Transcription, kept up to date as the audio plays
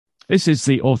This is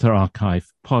the Author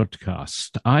Archive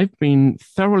podcast. I've been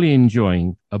thoroughly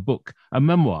enjoying a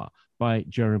memoir by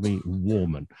Jeremy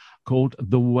Worman called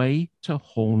The Way to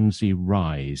Hornsey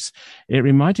Rise. It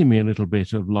reminded me a little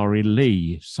bit of Laurie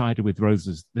Lee, Cider with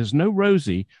Roses. There's no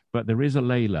Rosie, but there is a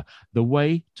Layla. The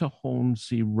Way to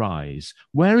Hornsey Rise.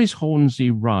 Where is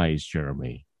Hornsey Rise,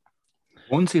 Jeremy?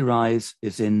 Hornsey Rise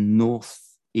is in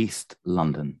northeast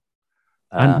London.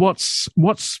 And what's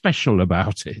special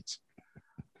about it?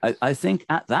 I think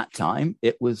at that time,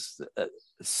 it was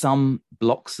some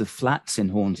blocks of flats in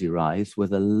Hornsey Rise were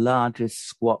the largest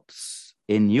squats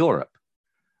in Europe.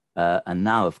 And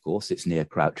now, of course, it's near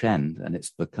Crouch End and it's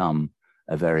become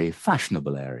a very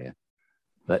fashionable area.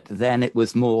 But then it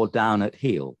was more down at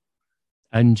heel.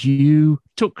 And you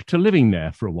took to living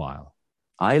there for a while.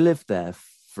 I lived there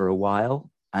for a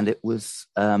while, and it was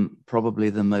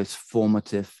probably the most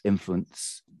formative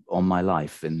influence on my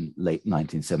life in late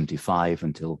 1975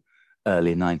 until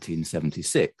early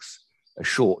 1976, a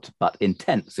short but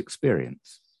intense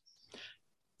experience.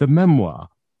 The memoir,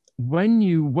 when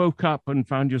you woke up and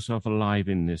found yourself alive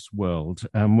in this world,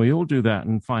 and we all do that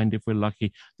and find, if we're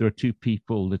lucky, there are two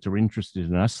people that are interested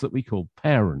in us that we call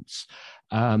parents.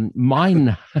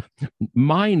 Mine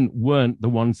weren't the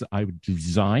ones that I would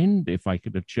designed if I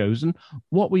could have chosen.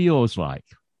 What were yours like?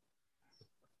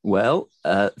 Well,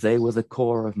 they were the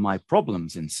core of my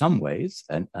problems in some ways.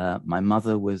 And my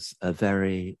mother was a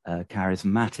very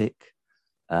charismatic,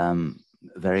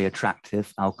 very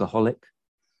attractive alcoholic.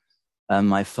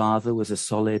 My father was a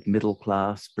solid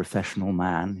middle-class professional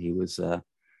man. He was a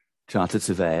chartered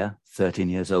surveyor, 13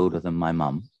 years older than my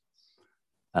mum,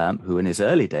 who in his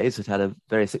early days had a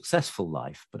very successful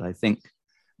life. But I think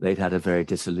they'd had a very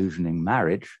disillusioning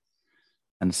marriage.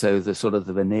 And so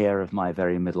the veneer of my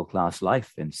very middle-class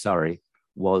life in Surrey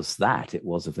was that. It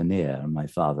was a veneer. And my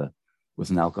father was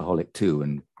an alcoholic too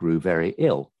and grew very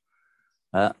ill.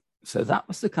 So that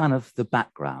was the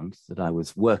background that I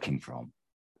was working from.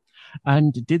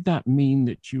 And did that mean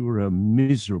that you were a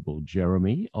miserable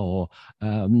Jeremy, or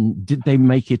did they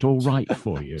make it all right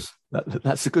for you?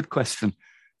 That's a good question.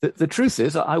 The truth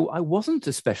is, I wasn't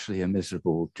especially a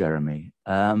miserable Jeremy.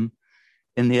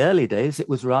 In the early days, it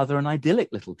was rather an idyllic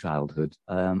little childhood.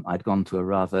 I'd gone to a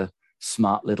rather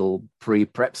smart little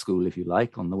pre-prep school, if you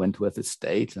like, on the Wentworth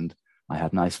estate, and I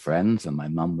had nice friends, and my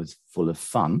mum was full of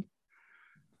fun.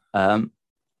 And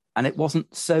it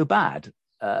wasn't so bad.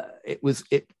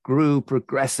 It grew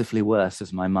progressively worse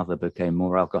as my mother became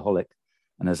more alcoholic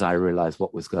and as I realized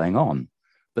what was going on.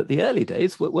 But the early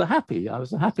days were happy. I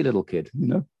was a happy little kid, you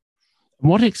know.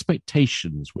 What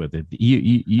expectations were there?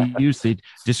 You used the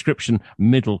description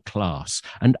middle class,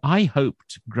 and I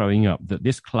hoped growing up that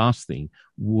this class thing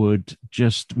would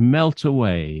just melt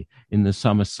away in the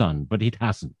summer sun, but it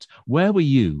hasn't. Where were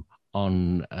you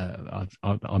on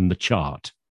the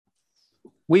chart?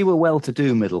 We were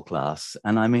well-to-do middle class,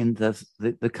 and I mean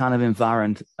the kind of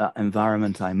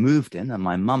environment I moved in, and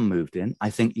my mum moved in, I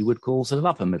think you would call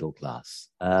upper middle class.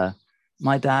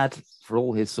 My dad, for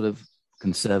all his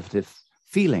conservative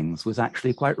feelings, was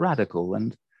actually quite radical,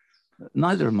 and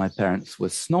neither of my parents were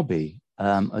snobby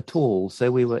at all.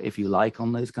 So we were, if you like,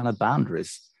 on those kind of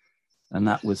boundaries, and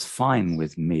that was fine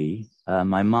with me.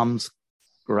 My mum's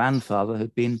grandfather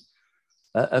had been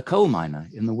a coal miner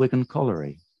in the Wigan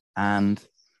Colliery, and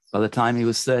by the time he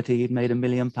was 30, he'd made £1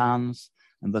 million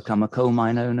and become a coal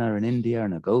mine owner in India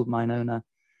and a gold mine owner,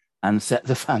 and set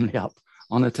the family up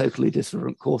on a totally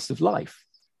different course of life,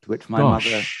 to which my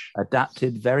mother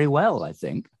adapted very well, I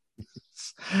think.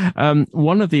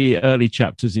 One of the early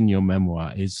chapters in your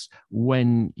memoir is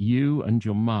when you and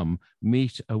your mum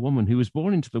meet a woman who was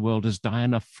born into the world as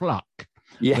Diana Fluck.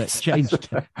 Yes.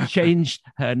 That changed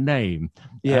her name.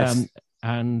 Yes.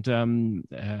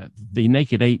 The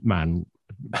Naked Ape Man,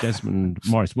 Desmond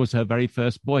Morris, was her very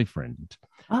first boyfriend.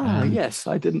 Yes,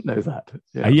 I didn't know that.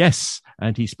 Yeah. Yes,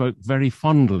 and he spoke very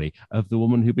fondly of the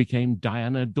woman who became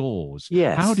Diana Dawes.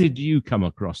 Yes. How did you come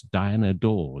across Diana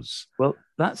Dawes? Well,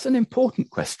 that's an important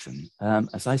question.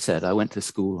 As I said, I went to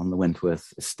school on the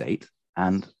Wentworth estate,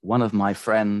 and one of my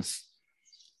friends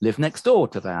lived next door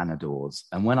to Diana Dawes.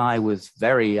 And when I was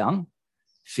very young,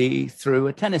 she threw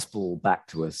a tennis ball back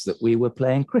to us that we were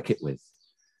playing cricket with.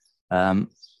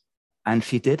 And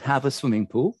she did have a swimming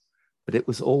pool, but it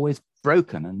was always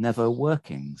broken and never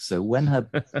working. So when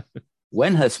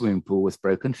her swimming pool was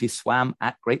broken, she swam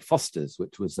at Great Foster's,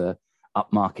 which was a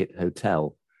upmarket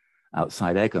hotel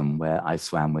outside Egham, where I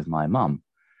swam with my mum.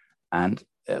 And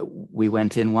we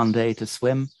went in one day to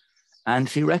swim, and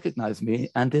she recognized me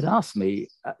and did ask me,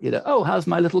 oh, how's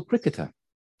my little cricketer?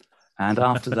 And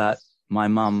after that, my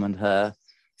mum and her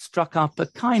struck up a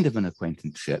kind of an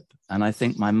acquaintanceship. And I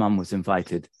think my mum was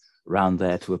invited round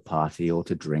there to a party or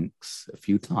to drinks a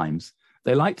few times.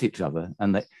 They liked each other,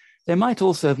 and they might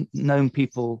also have known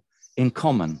people in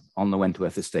common on the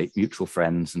Wentworth estate, mutual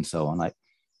friends and so on.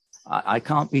 I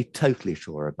can't be totally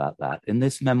sure about that. In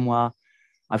this memoir,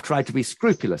 I've tried to be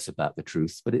scrupulous about the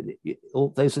truth, but all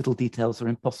those little details are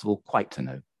impossible quite to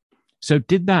know. So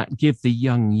did that give the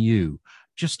young you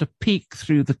just a peek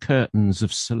through the curtains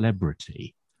of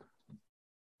celebrity?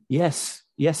 Yes,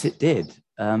 it did.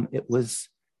 It was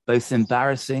both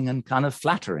embarrassing and kind of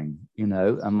flattering,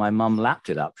 and my mum lapped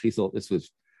it up. She thought this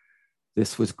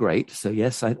was great. So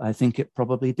yes, I think it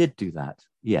probably did do that.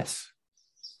 Yes.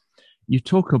 You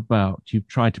talk about, you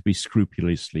try to be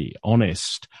scrupulously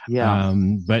honest. Yeah.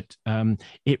 But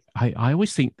I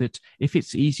always think that if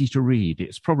it's easy to read,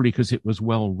 it's probably because it was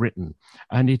well written,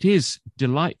 and it is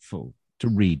delightful to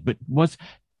read. But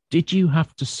did you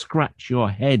have to scratch your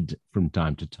head from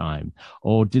time to time,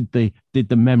 or did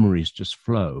the memories just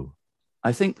flow?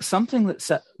 I think something that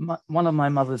set one of my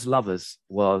mother's lovers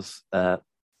was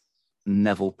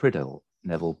Neville Prideaux,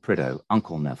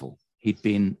 Uncle Neville. He'd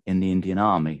been in the Indian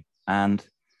Army, and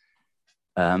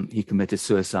he committed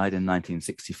suicide in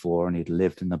 1964, and he'd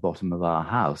lived in the bottom of our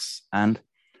house. And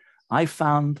I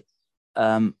found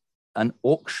an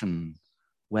auction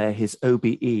where his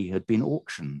OBE had been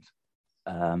auctioned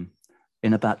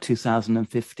in about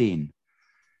 2015.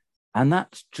 And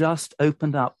that just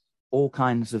opened up all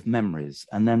kinds of memories.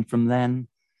 And then from then,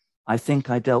 I think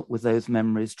I dealt with those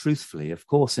memories truthfully. Of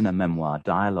course, in a memoir,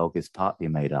 dialogue is partly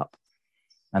made up,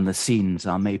 and the scenes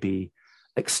are maybe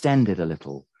extended a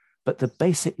little, but the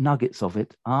basic nuggets of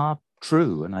it are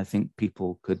true. And I think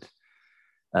people could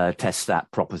test that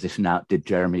proposition out. Did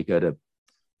Jeremy go to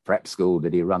prep school?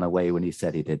 Did he run away when he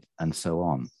said he did? And so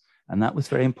on. And that was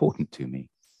very important to me.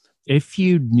 If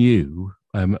you knew,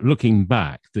 looking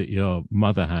back, that your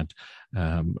mother had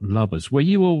lovers, were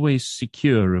you always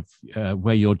secure of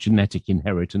where your genetic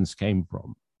inheritance came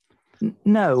from?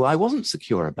 No, I wasn't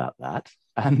secure about that.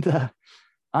 And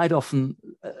I'd often,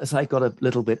 as I got a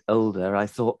little bit older, I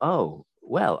thought, oh,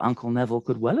 well, Uncle Neville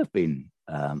could well have been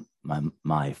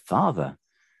my father.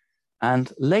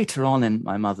 And later on in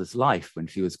my mother's life, when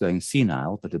she was going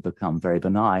senile, but had become very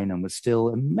benign and was still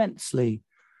immensely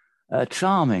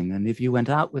charming. And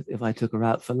if I took her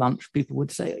out for lunch, people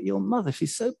would say, your mother,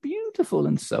 she's so beautiful,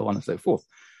 and so on and so forth.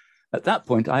 At that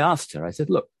point, I asked her, I said,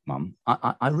 look, Mum,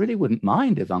 I really wouldn't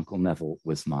mind if Uncle Neville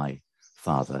was my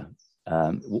father.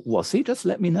 Was he? Just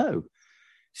let me know.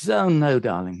 She said, oh, no,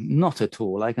 darling, not at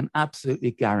all. I can absolutely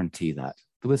guarantee that.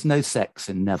 There was no sex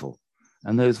in Neville.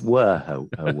 And those were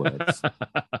her words.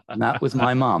 And that was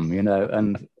my mum,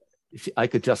 and I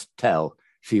could just tell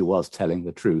she was telling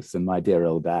the truth. And my dear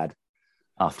old dad,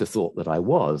 after thought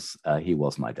that he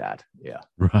was my dad. Yeah.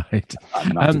 Right.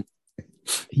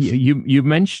 You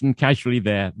mentioned casually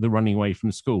there the running away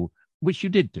from school, which you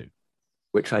did do.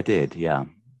 Which I did, yeah.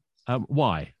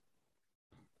 Why?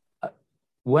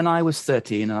 When I was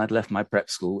 13 and I'd left my prep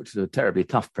school, which was a terribly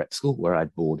tough prep school where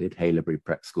I'd boarded, Haileybury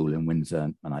Prep School in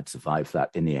Windsor, and I'd survived that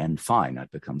in the end fine.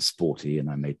 I'd become sporty and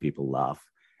I made people laugh.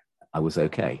 I was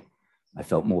okay. I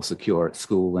felt more secure at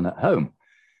school than at home.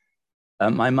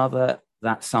 My mother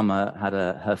that summer had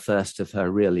her first of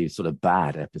her really sort of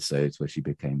bad episodes where she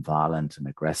became violent and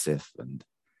aggressive, and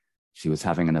she was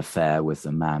having an affair with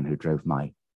the man who drove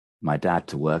my dad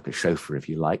to work, a chauffeur, if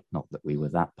you like. Not that we were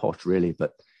that posh really,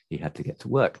 but he had to get to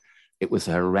work. It was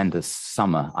a horrendous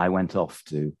summer. I went off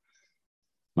to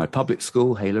my public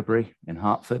school, Haileybury in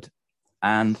Hertford,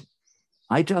 and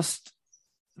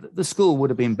the school would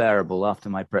have been bearable. After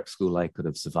my prep school, I could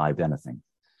have survived anything.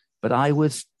 But I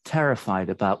was terrified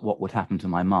about what would happen to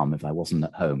my mum if I wasn't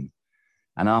at home.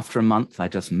 And after a month, I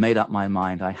just made up my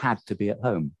mind I had to be at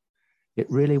home. It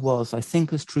really was, I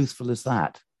think, as truthful as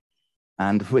that.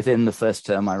 And within the first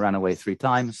term, I ran away 3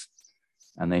 times.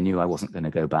 And they knew I wasn't going to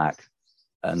go back.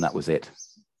 And that was it.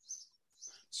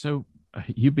 So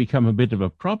you become a bit of a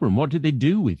problem. What did they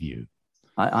do with you?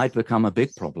 I'd become a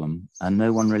big problem, and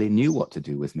no one really knew what to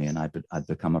do with me. And I'd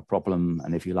become a problem,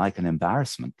 and if you like, an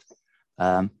embarrassment.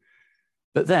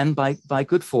 But then, by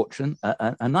good fortune,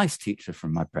 a nice teacher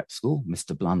from my prep school,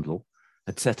 Mr. Blundell,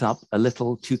 had set up a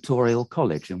little tutorial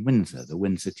college in Windsor, the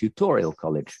Windsor Tutorial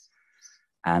College.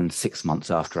 And 6 months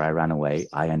after I ran away,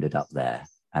 I ended up there.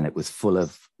 And it was full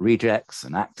of rejects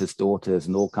and actors' daughters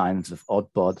and all kinds of odd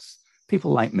bods,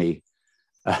 people like me.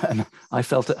 And I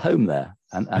felt at home there.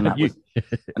 And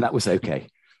that was okay.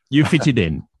 You fitted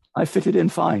in. I fitted in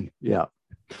fine, yeah.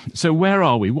 So where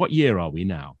are we? What year are we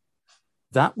now?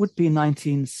 That would be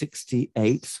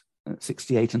 1968.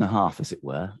 68 and a half, as it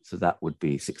were. So that would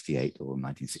be 68 or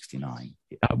 1969.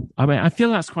 I mean, I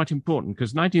feel that's quite important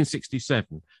because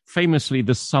 1967, famously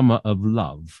the summer of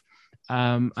love.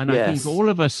 And yes. I think all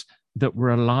of us that were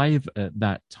alive at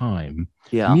that time,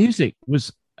 music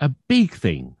was a big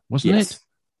thing, wasn't it?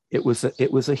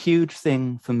 It was a huge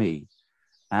thing for me.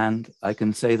 And I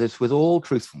can say this with all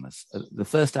truthfulness. The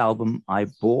first album I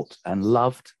bought and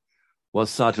loved was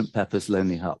Sgt. Pepper's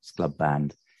Lonely Hearts Club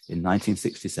Band in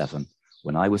 1967,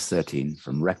 when I was 13,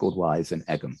 from Record Wise in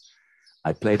Egham.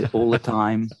 I played it all the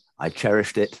time. I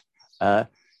cherished it.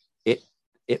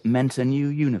 It meant a new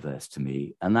universe to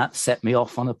me. And that set me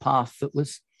off on a path that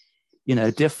was,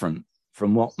 different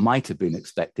from what might have been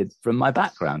expected from my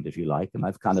background, if you like. And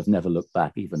I've kind of never looked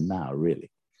back, even now, really.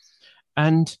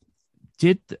 And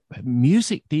did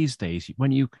music these days,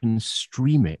 when you can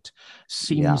stream it,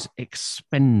 seems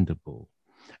expendable?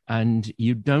 And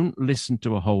you don't listen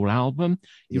to a whole album,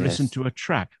 you listen to a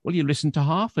track. Well, you listen to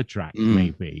half a track,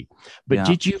 maybe. But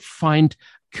did you find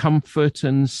comfort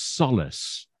and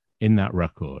solace in that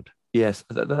record? Yes,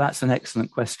 that's an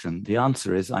excellent question. The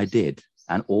answer is I did.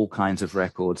 And all kinds of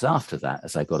records after that,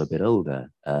 as I got a bit older.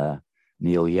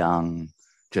 Neil Young,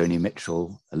 Joni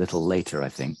Mitchell, a little later, I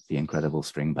think, the Incredible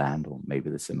String Band, or maybe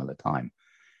the similar time.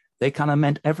 They kind of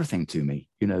meant everything to me.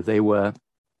 They were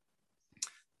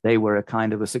a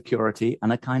kind of a security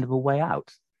and a kind of a way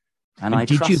out. And I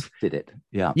trusted it.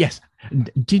 Yeah. Yes.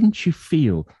 Didn't you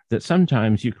feel that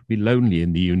sometimes you could be lonely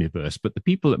in the universe, but the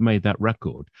people that made that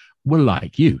record were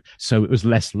like you, so it was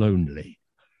less lonely?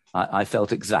 I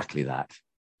felt exactly that.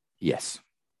 Yes.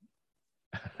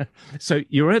 So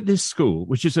you're at this school,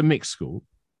 which is a mixed school.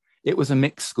 It was a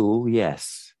mixed school,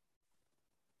 yes.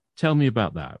 Tell me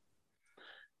about that.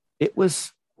 It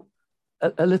was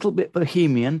a little bit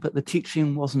bohemian, but the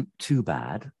teaching wasn't too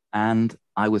bad. And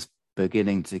I was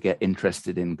beginning to get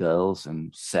interested in girls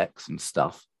and sex and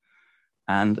stuff.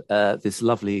 And this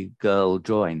lovely girl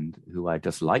joined who I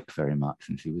just liked very much.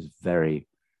 And she was very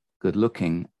good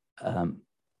looking,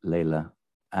 Layla.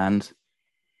 And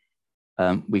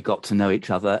we got to know each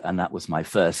other. And that was my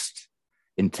first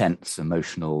intense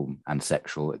emotional and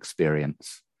sexual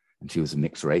experience. And she was a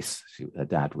mixed race. Her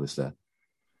dad was a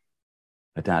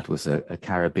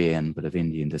Caribbean, but of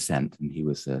Indian descent, and he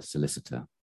was a solicitor.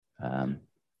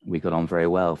 We got on very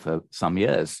well for some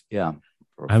years. Yeah.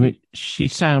 I mean, she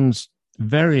sounds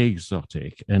very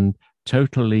exotic and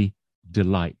totally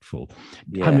delightful.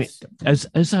 Yes. I mean,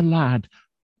 as a lad,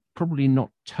 probably not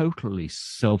totally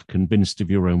self-convinced of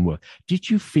your own work,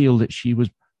 did you feel that she was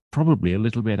probably a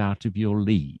little bit out of your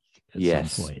league at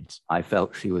some point? I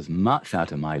felt she was much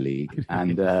out of my league.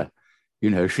 And,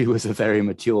 she was a very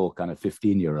mature kind of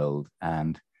 15-year-old,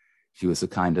 and she was a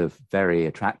kind of very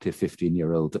attractive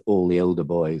 15-year-old that all the older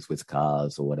boys with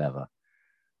cars or whatever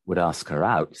would ask her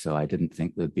out. So I didn't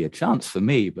think there'd be a chance for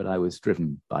me, but I was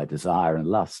driven by desire and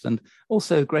lust and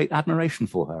also great admiration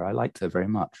for her. I liked her very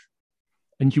much.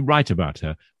 And you write about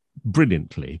her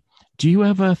brilliantly. Do you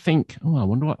ever think, I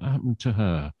wonder what happened to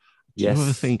her? Do you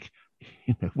ever think,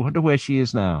 wonder where she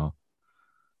is now?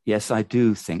 Yes, I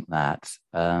do think that.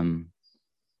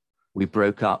 We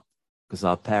broke up because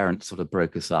our parents sort of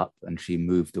broke us up, and she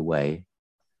moved away.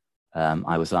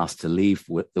 I was asked to leave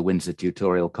the Windsor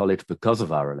Tutorial College because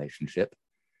of our relationship.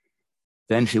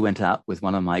 Then she went out with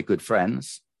one of my good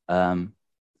friends, and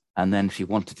then she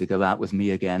wanted to go out with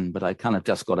me again, but I kind of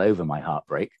just got over my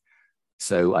heartbreak,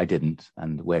 so I didn't.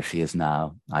 And where she is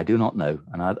now, I do not know,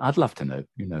 and I'd love to know.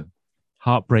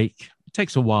 Heartbreak, it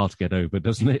takes a while to get over,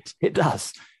 doesn't it? It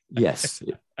does. Yes,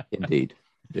 indeed.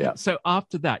 Yeah. So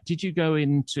after that, did you go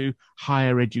into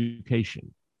higher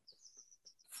education?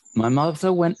 My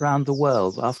mother went round the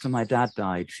world. After my dad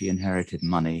died, she inherited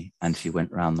money and she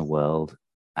went round the world.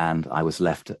 And I was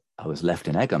left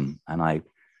in Egham, and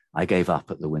I gave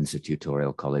up at the Windsor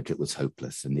Tutorial College. It was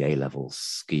hopeless, and the A-level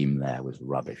scheme there was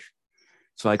rubbish.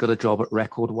 So I got a job at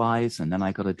Record Wise, and then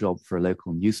I got a job for a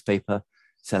local newspaper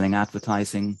selling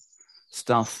advertising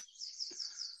stuff.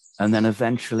 And then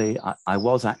eventually I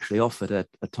was actually offered a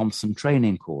Thompson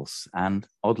training course. And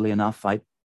oddly enough, I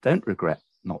don't regret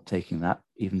not taking that,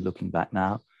 even looking back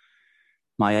now.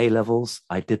 My A-levels,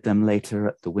 I did them later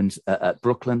at at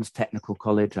Brooklands Technical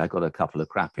College. I got a couple of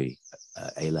crappy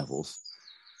A-levels.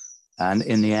 And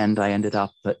in the end, I ended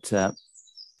up at the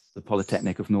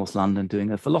Polytechnic of North London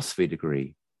doing a philosophy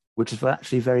degree, which is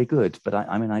actually very good. But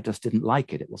I just didn't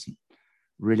like it. It wasn't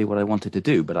really what I wanted to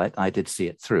do, but I did see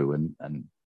it through and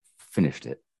finished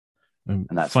it. And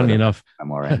that's funnily enough,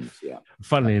 memoir ends. Yeah.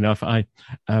 Funnily enough, I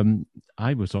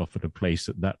was offered a place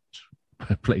at that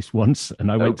place once,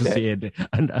 and I went to Okay. see it,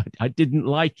 and I didn't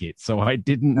like it, so I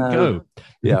didn't No. go.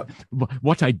 Yeah.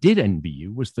 What I did envy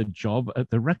you was the job at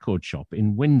the record shop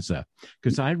in Windsor,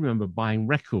 because I remember buying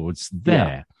records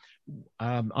there.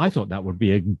 I thought that would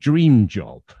be a dream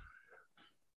job.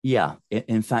 Yeah.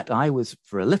 In fact,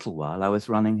 for a little while, I was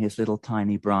running his little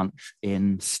tiny branch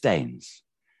in Staines.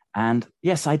 And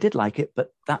yes, I did like it,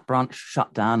 but that branch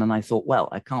shut down, and I thought, well,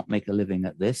 I can't make a living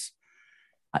at this.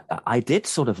 I did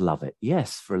sort of love it,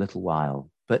 yes, for a little while.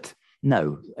 But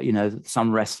no,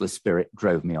 some restless spirit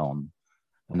drove me on,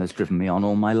 and has driven me on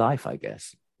all my life, I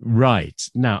guess. Right.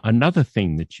 Now, another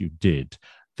thing that you did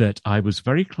that I was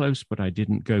very close, but I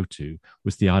didn't go to,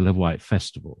 was the Isle of Wight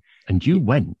Festival. And you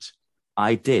went.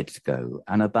 I did go,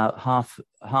 and about half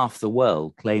the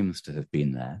world claims to have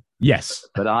been there. Yes.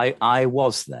 But I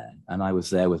was there, and I was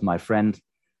there with my friend,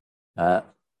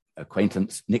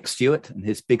 acquaintance Nick Stewart, and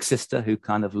his big sister, who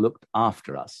kind of looked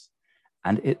after us.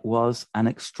 And it was an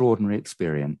extraordinary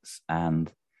experience.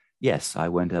 And yes, I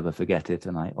won't ever forget it,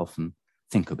 and I often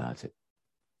think about it.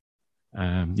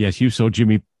 Yes, you saw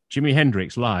Jimi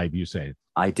Hendrix live, you said.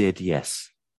 I did, yes.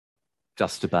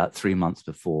 Just about 3 months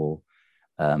before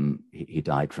he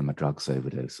died from a drugs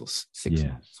overdose, or 6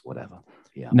 months, whatever.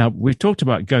 Yeah. Now, we've talked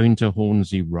about going to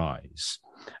Hornsey Rise.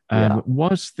 It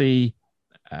was the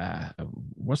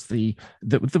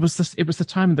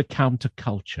time of the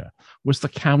counterculture. Was the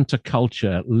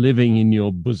counterculture living in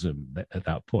your bosom at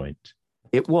that point?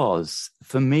 It was.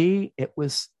 For me, it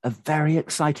was a very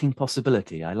exciting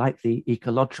possibility. I like the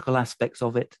ecological aspects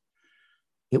of it.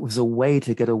 It was a way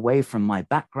to get away from my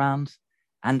background.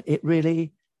 And it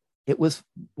was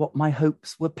what my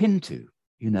hopes were pinned to.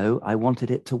 I wanted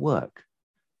it to work.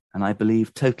 And I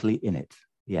believe totally in it.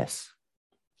 Yes.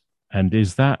 And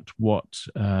is that what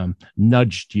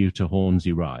nudged you to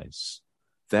Hornsey Rise?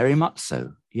 Very much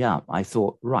so. Yeah. I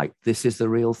thought, right, this is the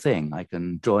real thing. I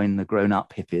can join the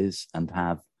grown-up hippies and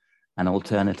have an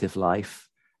alternative life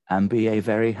and be a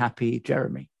very happy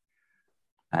Jeremy.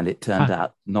 And it turned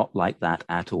out not like that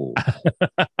at all.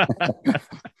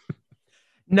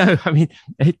 No, I mean,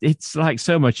 it's like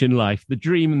so much in life. The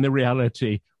dream and the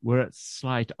reality were at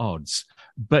slight odds.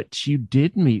 But you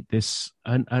did meet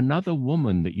another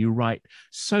woman that you write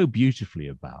so beautifully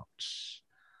about.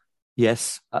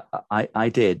 Yes, I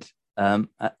did. And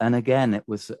again, it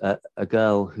was a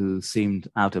girl who seemed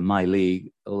out of my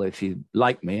league, although she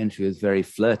liked me and she was very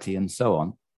flirty and so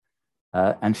on.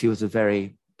 And she was a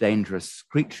very dangerous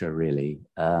creature, really,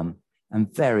 and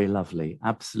very lovely,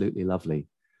 absolutely lovely.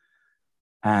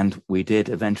 And we did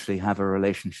eventually have a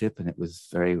relationship, and it was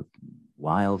very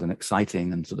wild and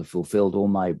exciting and sort of fulfilled all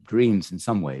my dreams in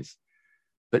some ways.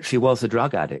 But she was a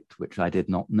drug addict, which I did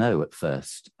not know at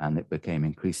first, and it became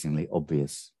increasingly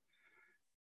obvious.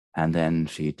 And then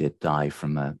she did die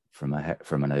from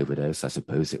an overdose. I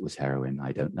suppose it was heroin.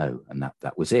 I don't know. And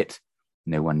that was it.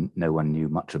 No one knew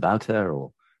much about her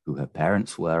or who her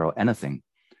parents were or anything.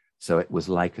 So it was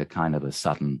like a kind of a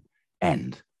sudden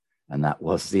end. And that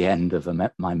was the end of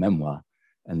my memoir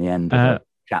and the end of a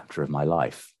chapter of my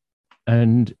life.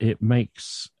 And it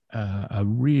makes a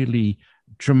really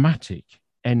dramatic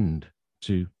end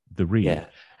to the read. Yeah.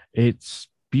 It's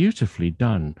beautifully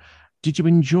done. Did you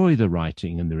enjoy the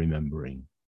writing and the remembering?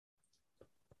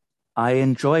 I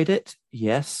enjoyed it,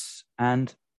 yes.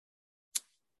 And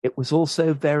it was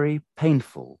also very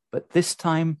painful. But this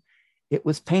time, it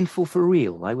was painful for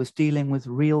real. I was dealing with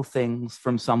real things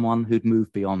from someone who'd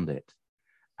moved beyond it.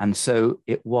 And so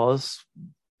it was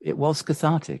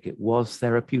cathartic. It was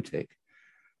therapeutic.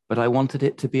 But I wanted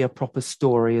it to be a proper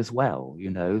story as well,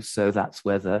 so that's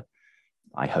where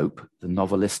I hope the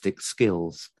novelistic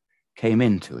skills came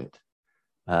into it,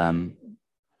 and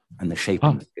the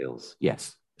shaping skills.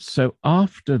 Yes. So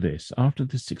after this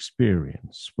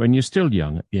experience, when you're still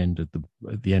young at the end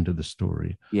of the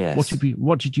story, yes,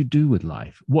 what did you do with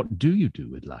life? What do you do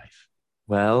with life?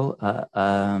 Well,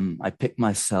 I picked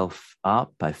myself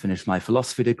up. I finished my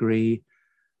philosophy degree.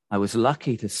 I was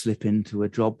lucky to slip into a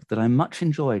job that I much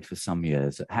enjoyed for some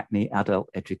years at Hackney Adult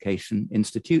Education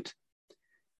Institute,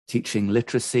 teaching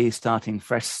literacy, starting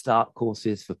fresh start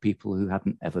courses for people who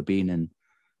hadn't ever been in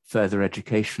further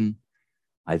education.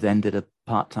 I then did a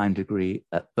part-time degree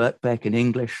at Birkbeck in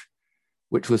English,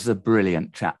 which was a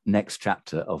brilliant next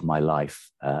chapter of my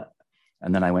life.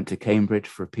 And then I went to Cambridge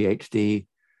for a PhD.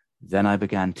 Then I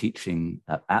began teaching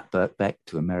at Birkbeck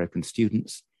to American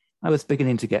students. I was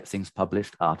beginning to get things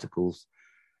published, articles,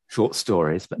 short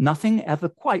stories, but nothing ever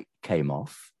quite came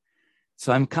off.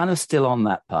 So I'm kind of still on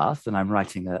that path, and I'm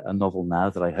writing a novel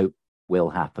now that I hope will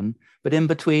happen. But in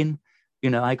between,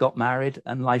 I got married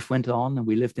and life went on, and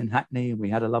we lived in Hackney and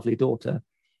we had a lovely daughter.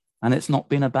 And it's not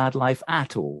been a bad life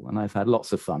at all. And I've had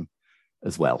lots of fun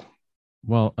as well.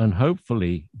 Well, and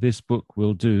hopefully this book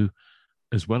will do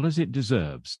as well as it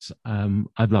deserves.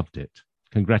 I've loved it.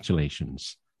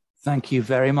 Congratulations. Thank you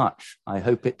very much. I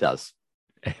hope it does.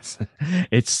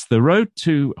 It's The Road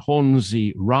to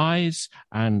Hornsey Rise,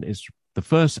 and it's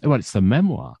the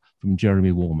memoir from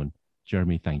Jeremy Worman.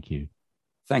 Jeremy, thank you.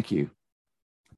 Thank you.